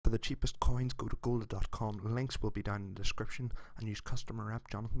For the cheapest coins, go to goldah.com. Links will be down in the description, and use customer rep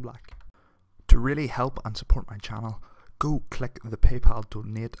Jonathan Black. To really help and support my channel, go click the PayPal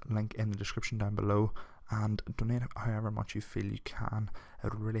donate link in the description down below and donate however much you feel you can.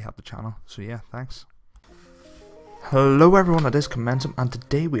 It would really help the channel. So yeah, thanks. Hello everyone, it is Commensum, and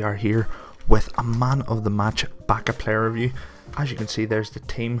today we are here with a man of the match Bacca player review. As you can see, there's the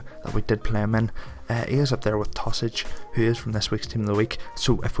team that we did play him in. He is up there with Tosic, who is from this week's team of the week.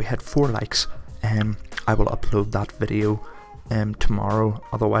 So if we hit 4 likes, I will upload that video tomorrow.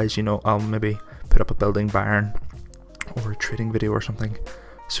 Otherwise, you know, I'll maybe put up a building Bayern or a trading video or something.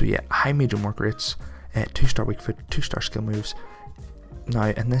 So yeah, high medium work rates, 2-star weak foot, 2-star skill moves. Now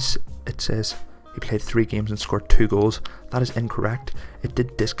in this it says he played 3 games and scored 2 goals. That is incorrect. It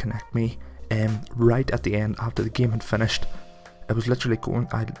did disconnect me right at the end after the game had finished. It was literally going,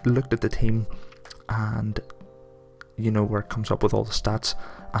 I looked at the team and you know where it comes up with all the stats,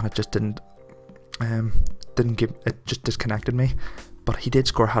 and it just didn't give, it just disconnected me. But he did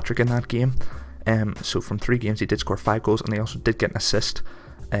score a hat-trick in that game. So from 3 games he did score 5 goals, and he also did get an assist.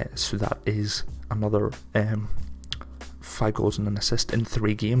 So that is another 5 goals and an assist in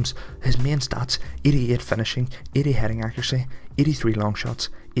 3 games. His main stats: 88 finishing, 80 heading accuracy, 83 long shots,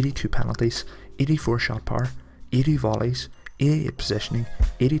 82 penalties, 84 shot power, 80 volleys, 88 positioning,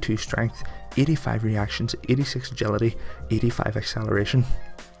 82 strength, 85 reactions, 86 agility, 85 acceleration.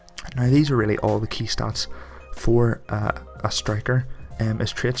 Now these are really all the key stats for a striker.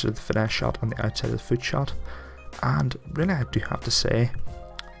 His traits are the finesse shot and the outside of the foot shot, and really I do have to say,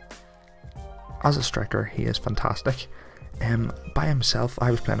 as a striker he is fantastic. By himself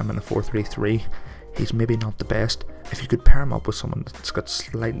I was playing him in a 4-3-3. He's maybe not the best. If you could pair him up with someone that's got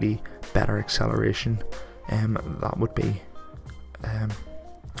slightly better acceleration, that would be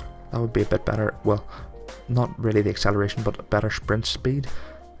a bit better. Well, not really the acceleration, but a better sprint speed.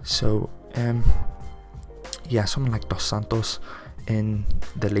 So yeah, someone like Dos Santos in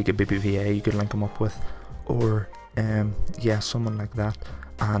the Liga BBVA you could link him up with, or yeah, someone like that,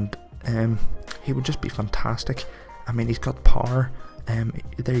 and he would just be fantastic. I mean, he's got power.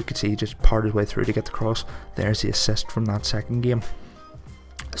 There you can see he just powered his way through to get the cross. There's the assist from that second game.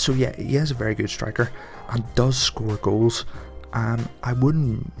 So yeah, he is a very good striker and does score goals. I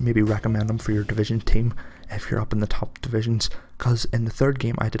wouldn't maybe recommend him for your division team if you're up in the top divisions, because in the 3rd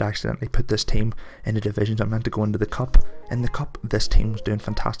game I did accidentally put this team in the divisions I meant to go into the cup. In the cup this team was doing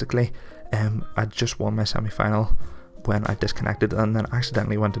fantastically. I just won my semi-final when I disconnected, and then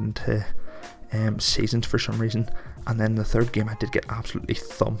accidentally went into seasons for some reason, and then the 3rd game I did get absolutely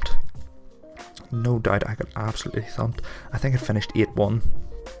thumped. No doubt I got absolutely thumped. I think it finished 8-1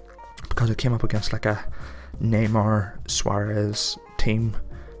 because I came up against like a Neymar Suarez team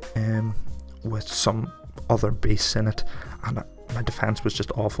with some other beasts in it, and my defense was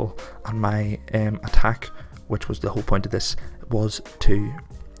just awful, and my attack, which was the whole point of this, was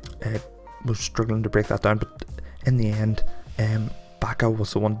struggling to break that down. But in the end, Bacca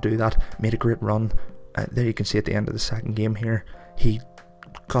was the one to do that. Made a great run. There you can see at the end of the 2nd game here, he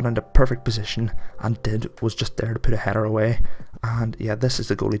got into perfect position and was just there to put a header away. And yeah, this is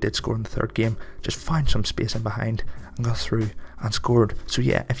the goal he did score in the 3rd game. Just found some space in behind and got through and scored. So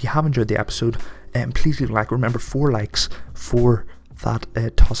yeah, if you have enjoyed the episode, please leave a like. Remember, 4 likes for that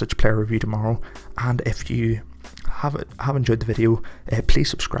Tosic player review tomorrow. And if you have enjoyed the video, please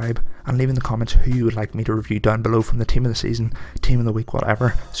subscribe and leave in the comments who you would like me to review down below from the team of the season, team of the week,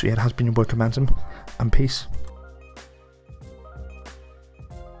 whatever. So yeah, it has been your boy Commensum, and peace.